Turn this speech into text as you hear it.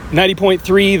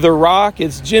90.3 The Rock.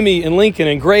 It's Jimmy and Lincoln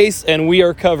and Grace, and we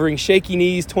are covering Shaky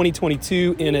Knees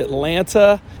 2022 in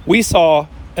Atlanta. We saw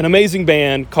an amazing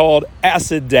band called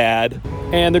Acid Dad,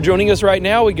 and they're joining us right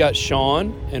now. We got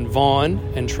Sean and Vaughn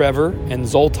and Trevor and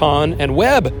Zoltan and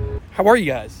Webb. How are you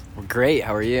guys? Well, great.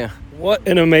 How are you? What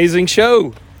an amazing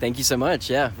show. Thank you so much.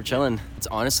 Yeah, we're chilling. It's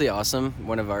honestly awesome.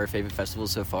 One of our favorite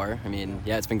festivals so far. I mean,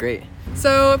 yeah, it's been great.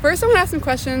 So first I want to ask some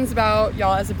questions about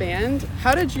y'all as a band.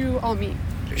 How did you all meet?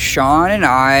 Sean and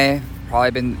I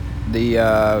probably been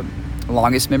the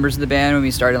longest members of the band when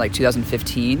we started in like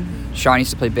 2015. Sean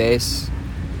used to play bass,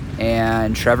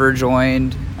 and Trevor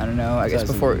joined, I don't know, I guess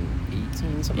before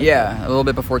 18, something. Yeah, a little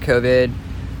bit before COVID.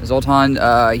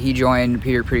 Zoltan, he joined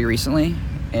pretty recently,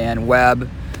 and Webb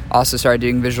also started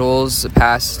doing visuals the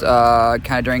past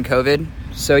kind of during COVID.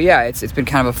 So yeah, it's been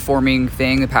kind of a forming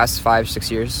thing the past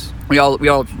 5-6 years. We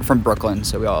all from Brooklyn,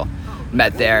 so we all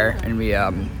met there, and we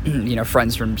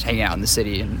friends from hanging out in the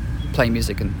city and playing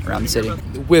music around the city.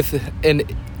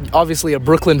 Obviously a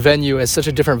Brooklyn venue has such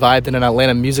a different vibe than an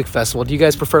Atlanta music festival. Do you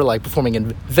guys prefer like performing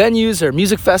in venues or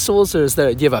music festivals, or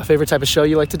do you have a favorite type of show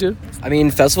you like to do? I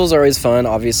mean, festivals are always fun,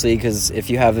 obviously, because if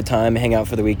you have the time, hang out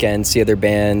for the weekend, see other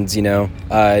bands,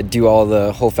 do all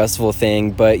the whole festival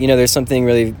thing. But, there's something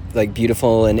really like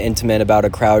beautiful and intimate about a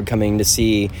crowd coming to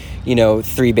see,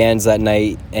 3 bands that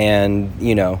night, and,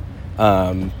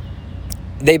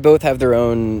 they both have their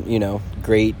own,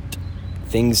 great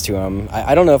things to them.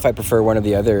 I don't know if I prefer one or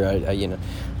the other. I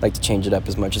like to change it up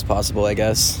as much as possible, I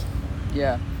guess.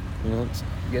 Yeah. You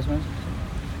guys want to?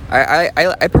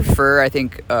 I prefer, I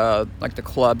think, like the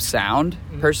club sound,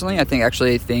 personally. I think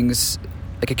actually things,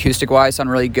 like acoustic-wise, sound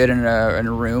really good in a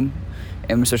room,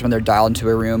 and especially when they're dialed into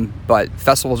a room. But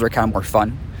festivals are kind of more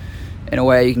fun. In a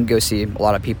way, you can go see a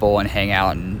lot of people and hang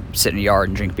out and sit in a yard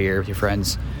and drink beer with your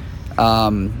friends.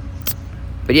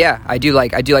 But yeah, I do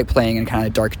like playing in kind of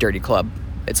a dark, dirty club.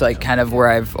 It's like kind of where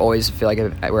I've always feel like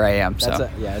where I am. So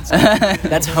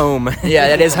that's home. Yeah,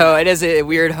 that is home. It is a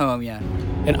weird home. Yeah.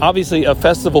 And obviously a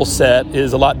festival set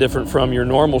is a lot different from your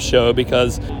normal show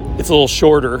because it's a little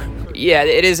shorter. Yeah,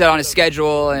 it is on a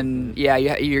schedule, and yeah,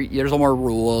 there's a little more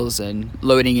rules, and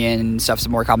loading in and stuff's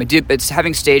more complicated. But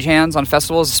having stagehands on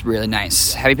festivals is really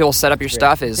nice. Having people set up your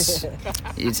stuff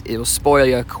it will spoil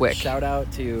you quick. Shout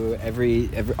out to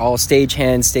all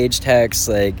stagehands, stage techs,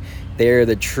 like they're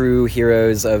the true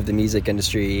heroes of the music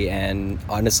industry, and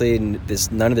honestly,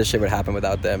 none of this shit would happen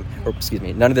without them. Or excuse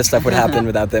me, none of this stuff would happen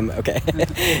without them. Okay.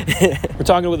 We're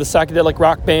talking with the psychedelic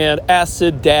rock band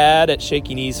Acid Dad at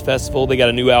Shaky Knees Festival. They got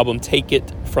a new album, Take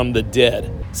It From the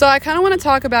Dead. So I kind of want to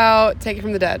talk about Take It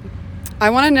From the Dead.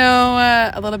 I want to know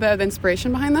a little bit of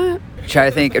inspiration behind that. I'm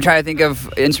trying to think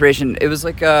of inspiration. It was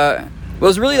like it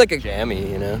was really like a jammy,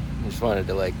 We just wanted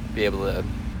to be able to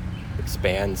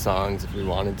expand songs if we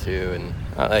wanted to, and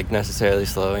not necessarily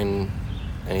slowing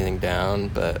anything down,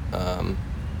 but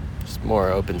just more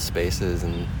open spaces.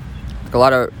 And a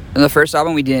lot of, in the first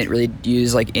album, we didn't really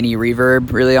use any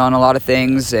reverb really on a lot of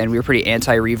things, and we were pretty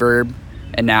anti-reverb.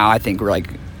 And now I think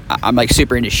I'm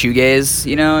super into shoegaze,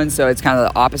 and so it's kind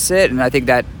of the opposite. And I think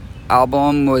that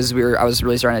album I was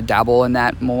really starting to dabble in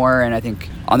that more, and I think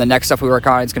on the next stuff we work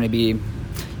on, it's going to be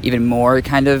even more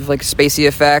kind of spacey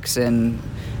effects and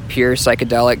pure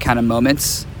psychedelic kind of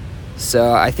moments.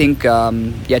 So I think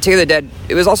Take It the Dead,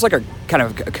 it was also a kind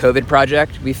of a COVID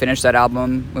project. We finished that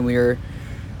album when we were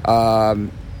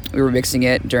mixing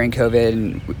it during COVID,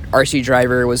 and RC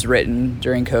Driver was written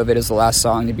during COVID as the last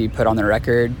song to be put on the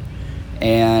record.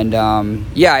 And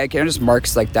it kind of just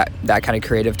marks that kind of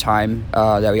creative time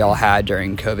that we all had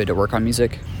during COVID to work on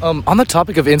music. On the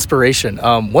topic of inspiration,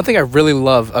 one thing I really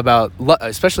love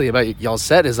especially about y'all's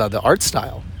set is the art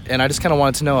style. And I just kind of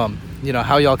wanted to know,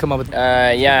 how y'all come up with.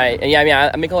 I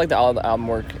make all the album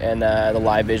work and the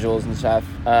live visuals and stuff.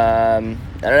 I don't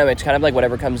know. It's kind of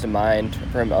whatever comes to mind.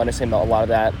 From honestly, a lot of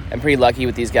that. I'm pretty lucky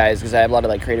with these guys because I have a lot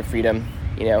of creative freedom.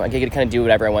 I get to kind of do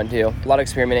whatever I want to. A lot of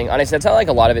experimenting. Honestly, that's how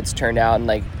a lot of it's turned out.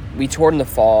 And we toured in the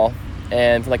fall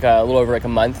and for a little over a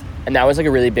month, and that was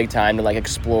a really big time to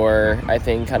explore. I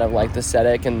think kind of the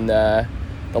aesthetic and the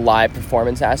live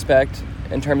performance aspect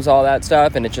in terms of all that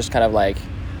stuff, and it just kind of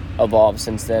evolved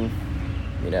since then,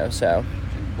 so.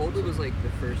 Boldly was the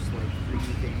first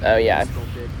 3D thing. Oh yeah.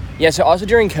 Sculpted. Yeah, so also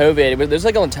during COVID, there's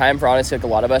a time for honestly a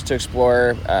lot of us to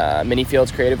explore mini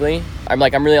fields creatively. I'm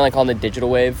really on the digital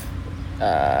wave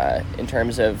in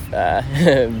terms of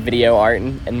video art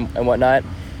and whatnot.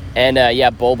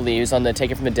 And Boldly was on the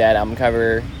Take It From the Dead album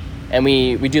cover, and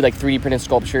we do 3D printed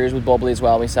sculptures with Boldly as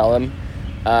well, and we sell them.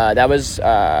 That was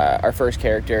our first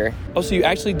character. Oh, so you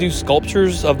actually do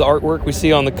sculptures of the artwork we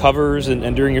see on the covers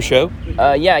and during your show?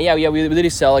 Yeah. We literally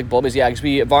sell like bulbs. Yeah,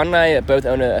 because Vaughn and I both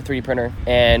own a 3D printer,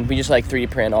 and we just like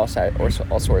 3D print all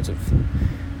sorts of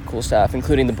cool stuff,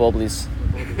 including the bulblies.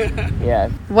 Yeah.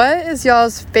 What is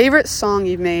y'all's favorite song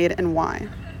you've made and why?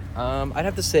 I'd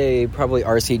have to say probably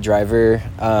RC Driver.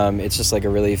 It's just like a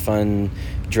really fun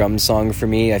drum song for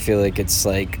me. I feel like it's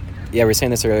like, yeah, we were saying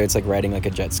this earlier, it's like riding like a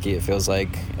jet ski, it feels like,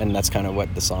 and that's kind of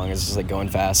what the song is, just like going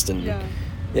fast, and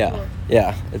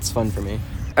yeah, it's fun for me.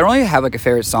 I don't really have like a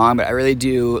favorite song, but I really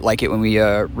do like it when we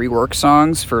rework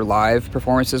songs for live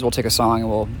performances. We'll take a song and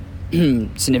we'll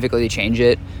significantly change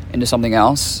it into something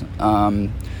else, to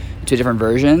a different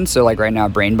version. So like right now,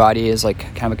 Brain Body is like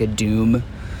kind of like a doom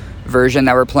version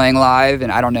that we're playing live, and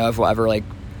I don't know if we'll ever like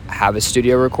have a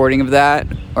studio recording of that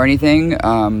or anything.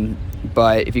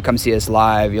 But if you come see us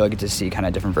live, you'll get to see kind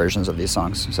of different versions of these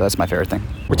songs. So that's my favorite thing.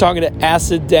 We're talking to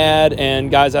Acid Dad, and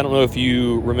guys, I don't know if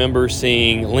you remember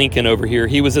seeing Lincoln over here.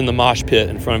 He was in the mosh pit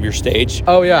in front of your stage.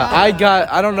 Oh yeah, I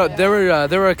don't know. There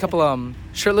were a couple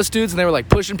shirtless dudes, and they were like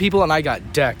pushing people, and I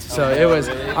got decked. So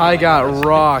I got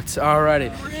rocked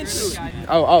already.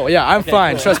 Oh yeah, I'm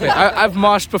fine. Trust me, I've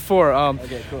moshed before.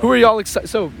 Cool. Who are y'all excited?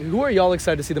 So who are y'all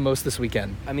excited to see the most this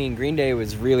weekend? I mean, Green Day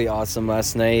was really awesome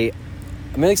last night.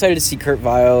 I'm really excited to see Kurt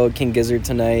Vile, King Gizzard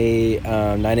tonight,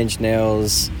 9 Inch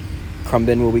Nails,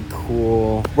 Crumbin will be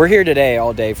cool. We're here today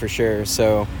all day for sure,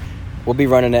 so we'll be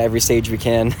running at every stage we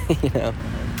can, you know.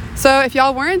 So if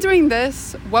y'all weren't doing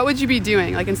this, what would you be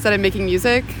doing? Like instead of making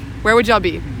music, where would y'all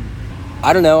be?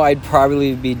 I don't know, I'd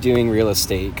probably be doing real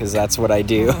estate because that's what I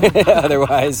do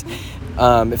otherwise.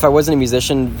 If I wasn't a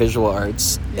musician, visual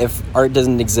arts. If art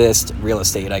doesn't exist, real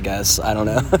estate, I guess. I don't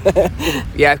know.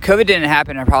 Yeah, if COVID didn't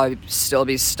happen, I'd probably still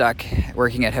be stuck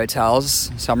working at hotels.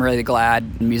 So I'm really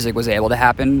glad music was able to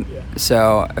happen.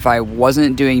 So if I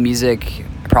wasn't doing music,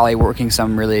 I'd probably working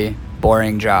some really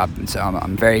boring job. And so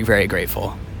I'm very, very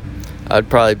grateful. I'd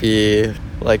probably be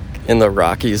like in the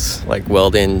Rockies, like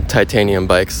welding titanium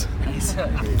bikes.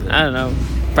 I don't know.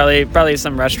 Probably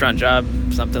some restaurant job,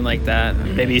 something like that.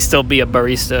 Maybe still be a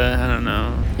barista. I don't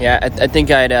know. Yeah, I think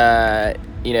I'd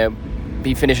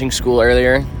be finishing school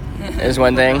earlier is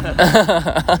one thing.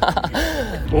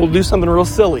 We'll do something real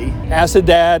silly. Acid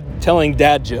Dad telling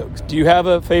dad jokes. Do you have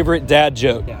a favorite dad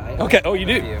joke? Yeah, okay. Oh, you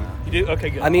do? You do? Okay,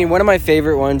 good. I mean, one of my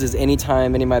favorite ones is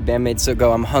anytime any of my bandmates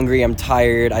go, I'm hungry, I'm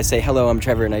tired, I say, hello, I'm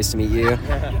Trevor, nice to meet you.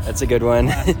 That's a good one.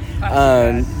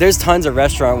 There's tons of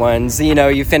restaurant ones. You know,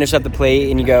 you finish up the plate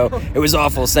and you go, it was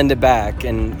awful, send it back.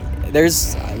 And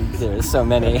there's so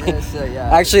many.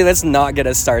 Actually, let's not get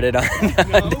us started on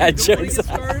dad jokes.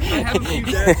 I have a few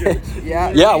dad jokes.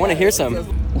 Yeah, I want to hear some.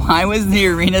 Why was the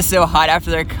arena so hot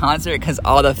after their concert? Because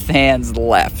all the fans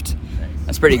left.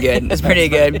 That's pretty good. That's pretty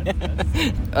good.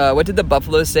 What did the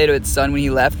buffalo say to its son when he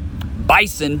left?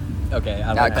 Bison. Okay,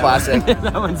 I like classic.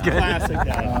 That one's good. Classic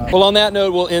dad. Well, on that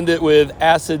note, we'll end it with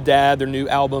Acid Dad, their new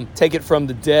album, Take It From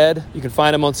the Dead. You can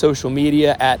find them on social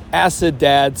media at Acid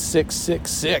Dad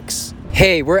 666.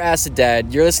 Hey, we're Acid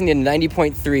Dad. You're listening to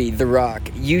 90.3 The Rock,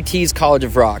 UT's College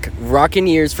of Rock. Rockin'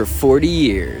 ears for 40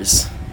 years.